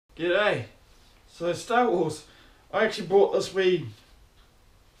G'day. So Star Wars, I actually bought this wee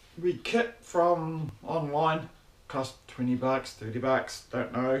kit from online. Cost 20 bucks, 30 bucks,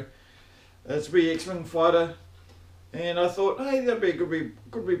 don't know. It's a wee X-Wing fighter, and I thought, hey, that'd be a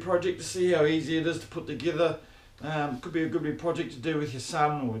good wee project to see how easy it is to put together. Could be a good wee project to do with your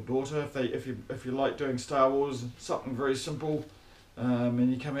son or daughter if you like doing Star Wars, something very simple,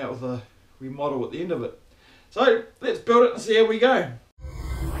 and you come out with a wee model at the end of it. So let's build it and see how we go.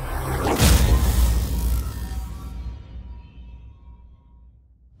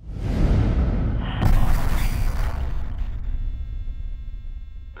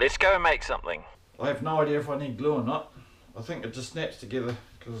 Let's go and make something. I have no idea if I need glue or not. I think it just snaps together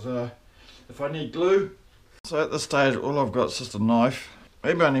because if I need glue. So at this stage all I've got is just a knife.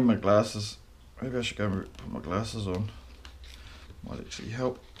 Maybe I need my glasses. Maybe I should go and put my glasses on. Might actually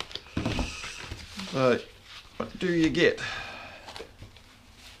help. So what do you get?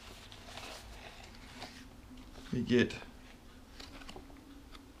 You get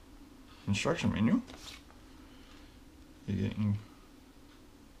instruction manual. You're getting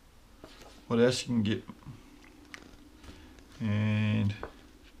what else you can get, and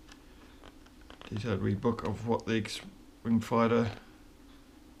detailed wee book of what the X-Wing fighter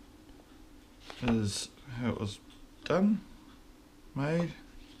is, how it was done, made,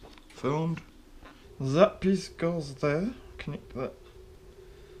 filmed. That piece goes there, connect that,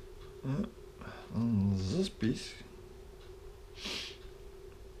 and this piece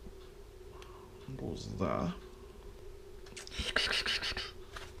goes there.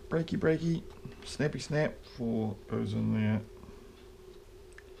 Breaky, snappy snap for goes in there,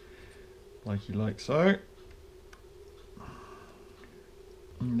 like so.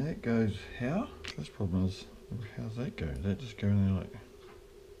 And that goes how? This problem is, how's that go? Does that just go in there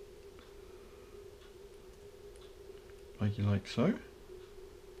like so?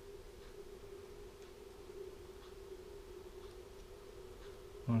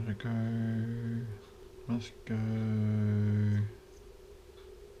 Must go.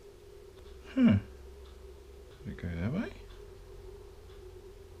 Does it go that way?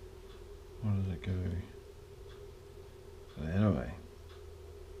 Or does it go that way?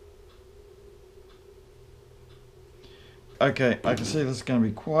 Okay, I can see this is going to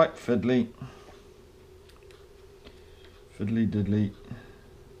be quite fiddly. Fiddly diddly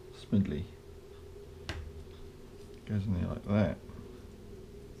smidly. Goes in there like that.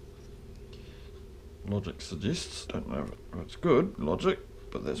 Logic suggests, don't know if it's good logic,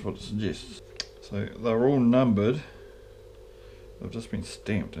 but that's what it suggests. So they're all numbered. They've just been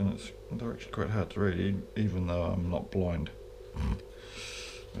stamped, and they're actually quite hard to read, even though I'm not blind.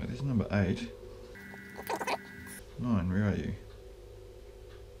 Right, there's number 8. 9, where are you?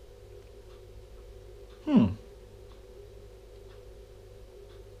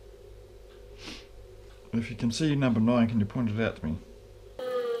 If you can see number 9, can you point it out to me?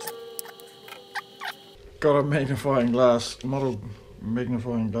 Got a magnifying glass, model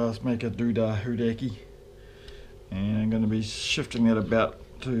magnifying glass maker doodah hoodaki, and I'm going to be shifting that about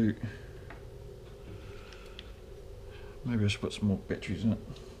to, maybe I should put some more batteries in it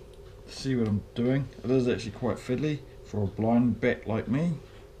to see what I'm doing. It is actually quite fiddly for a blind bat like me,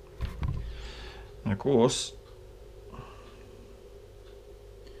 and of course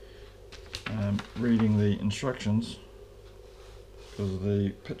reading the instructions, because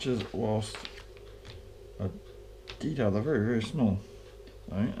the pictures, whilst detail, they're very small.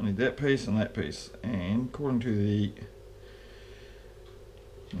 So I need that piece and that piece, and according to the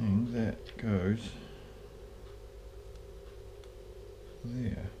thing, that goes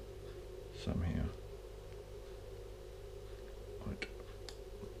there somehow, like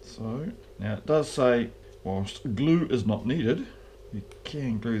so. Now it does say, whilst glue is not needed, you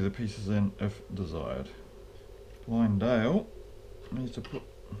can glue the pieces in if desired. Blind Dale needs to put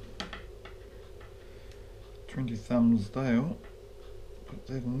 20 thumbs Dale, put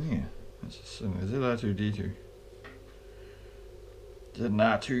that in there. That's assuming, is that R2D2? Is that an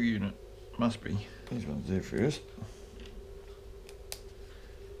R2 unit? Must be. These ones there first.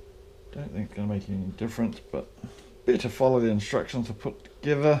 Don't think it's going to make any difference, but better follow the instructions to put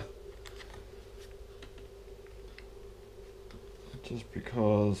together. Just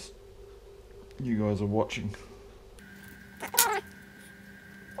because you guys are watching.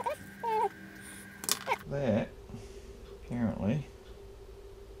 That apparently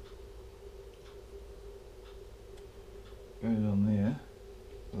goes on there.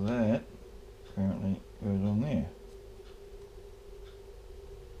 That apparently goes on there.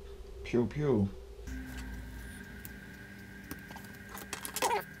 Pew pew.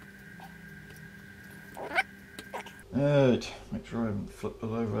 Right, make sure I haven't flipped it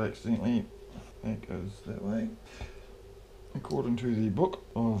over accidentally. That goes that way. According to the book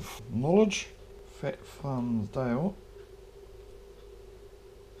of knowledge, Fat Farm's Dale.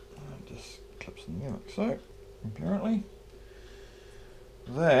 Just clips in there like so, apparently.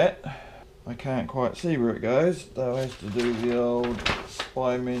 That, I can't quite see where it goes, though I have to do the old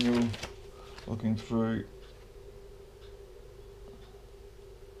spy manual looking through.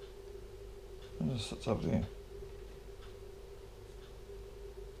 It just sits up there.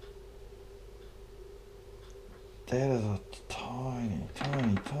 That is a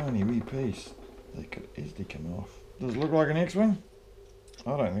tiny wee piece. That could easily come off. Does it look like an X-Wing?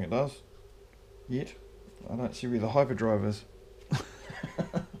 I don't think it does. Yet. I don't see where the hyperdrive is.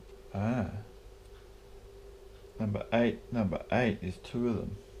 Ah. Number 8 is 2 of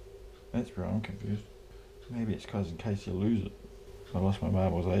them. That's where I'm confused. Maybe it's because in case you lose it. I lost my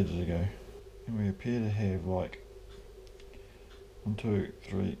marbles ages ago. And we appear to have like 1, 2,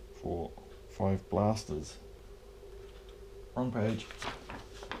 3, 4, 5 blasters. Wrong page.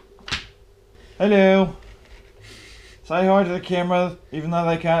 Hello. Say hi to the camera, even though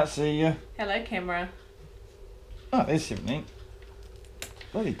they can't see you. Hello, camera. Oh, there's 17.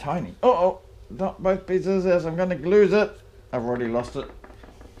 Bloody tiny. Uh-oh. Not both pieces as I'm going to lose it. I've already lost it.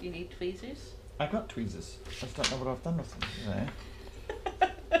 Do you need tweezers? I got tweezers. I just don't know what I've done with them.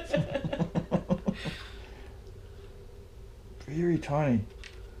 Very tiny. You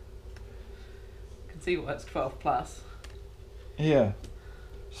can see why it's 12 plus. Yeah.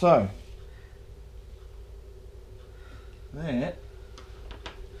 So. That.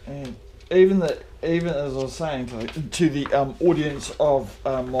 And even as I was saying to the audience of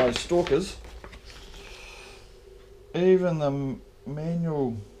my stalkers, even the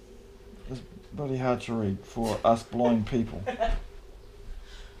manual is bloody hard to read for us blind people.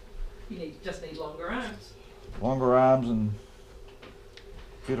 You just need longer arms. Longer arms and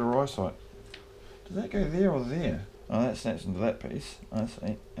better eyesight. Does that go there or there? Oh, that snaps into that piece, I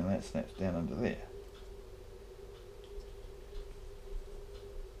see, and that snaps down into there.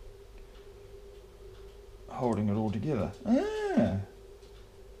 Holding it all together. Ah!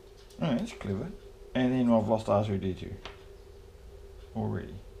 Oh, that's clever. And then I've lost R2-D2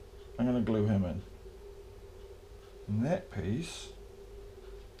 already. I'm going to glue him in. And that piece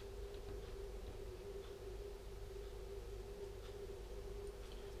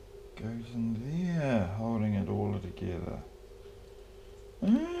goes in there, holding it all together.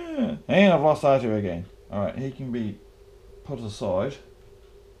 Ah! And I've lost R2 again. Alright, he can be put aside.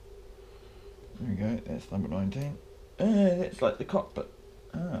 There we go, that's number 19. Ah, that's like the cockpit.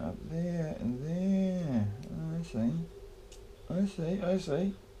 Ah, there and there. Oh, I see.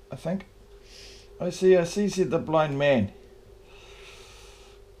 I think. I see, said the blind man.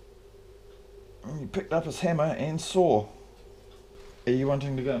 And he picked up his hammer and saw. Are you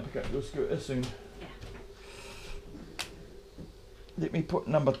wanting to go and pick up your scooter soon? Yeah. Let me put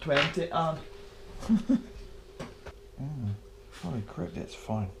number 20 on. Holy crap, that's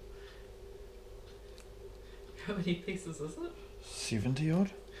fine. How many pieces is it? 70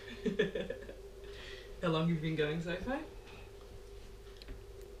 odd? How long have you been going so far?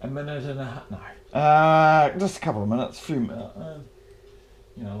 A minute and a half, no. Just a couple of minutes, few minutes,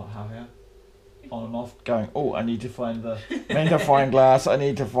 like half hour. On and off, going, oh, I need to find the magnifying glass, I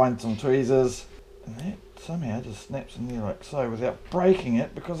need to find some tweezers. And that somehow just snaps in there like so without breaking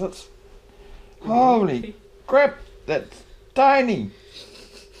it because it's, holy crap, that's tiny.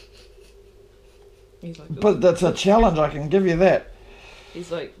 He's like, But that's a challenge, I can give you that.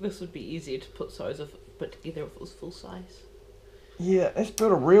 He's like, this would be easier to put together if it was full size. Yeah, let's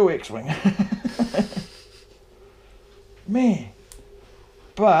build a real X-Wing. Man.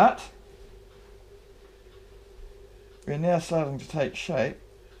 But we're now starting to take shape.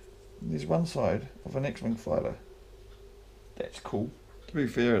 There's one side of an X-Wing fighter. That's cool. To be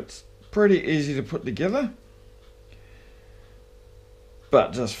fair, it's pretty easy to put together.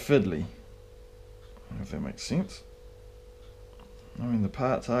 But just fiddly. If that makes sense. I mean, the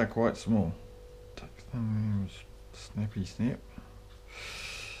parts are quite small. Take them there, snappy snap.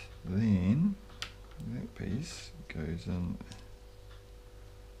 Then that piece goes in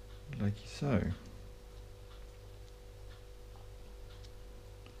like so.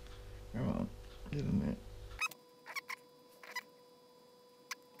 Come on, get in there.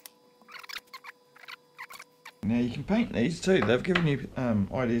 Now you can paint these too. They've given you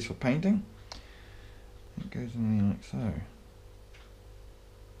ideas for painting. It goes in there like so.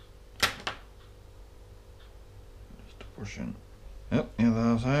 Just to push in. Yep, here they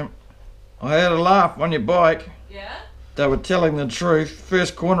are home. I had a laugh on your bike. Yeah? They were telling the truth.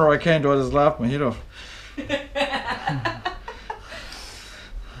 First corner I came to, I just laughed my head off.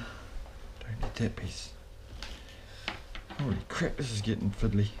 that piece. Holy crap, this is getting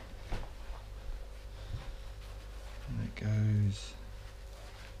fiddly. And it goes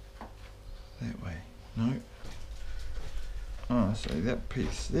that way. No. Oh, so that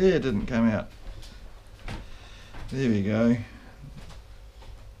piece there didn't come out. There we go.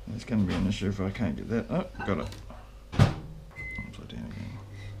 It's going to be an issue if I can't get that. Oh, got it. Upside down again.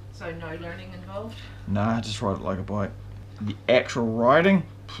 So no learning involved? Nah, just ride it like a bike. The actual riding?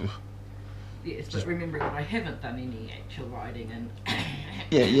 Phew. Yes, but remember that I haven't done any actual riding and...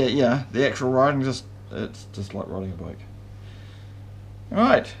 Yeah. The actual riding, it's just like riding a bike.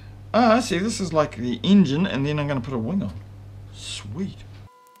 Alright. Ah, see, this is like the engine, and then I'm going to put a wing on. Sweet.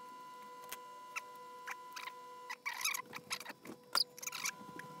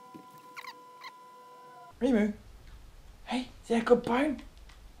 Remu. Hey, is that a good bone?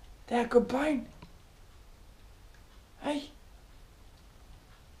 That a good bone? Hey.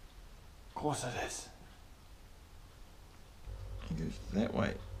 Of course it is. It goes that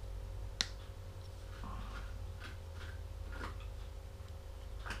way.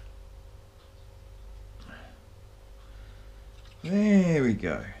 There we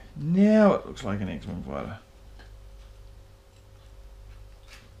go. Now it looks like an X-Wing fighter.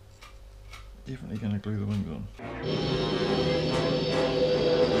 Definitely going to glue the wings on.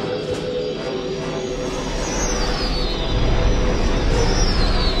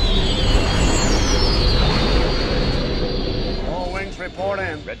 All wings report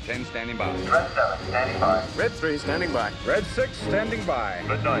in. Red 10 standing by. Red 7 standing by. Red 3 standing by. Red 6 standing by.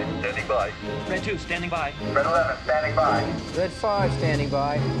 Red 9 standing by. Red 2 standing by. Red 11 standing by. Red 5 standing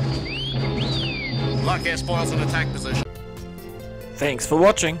by. Lock air spoils in attack position. Thanks for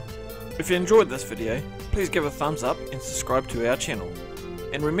watching. If you enjoyed this video, please give a thumbs up and subscribe to our channel.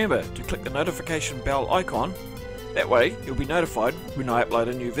 And remember to click the notification bell icon, that way you'll be notified when I upload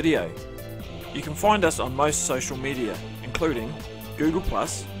a new video. You can find us on most social media, including Google+,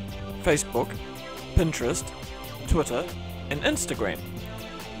 Facebook, Pinterest, Twitter and Instagram.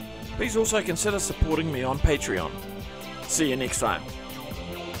 Please also consider supporting me on Patreon. See you next time.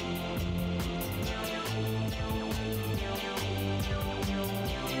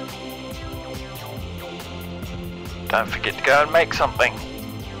 Don't forget to go and make something.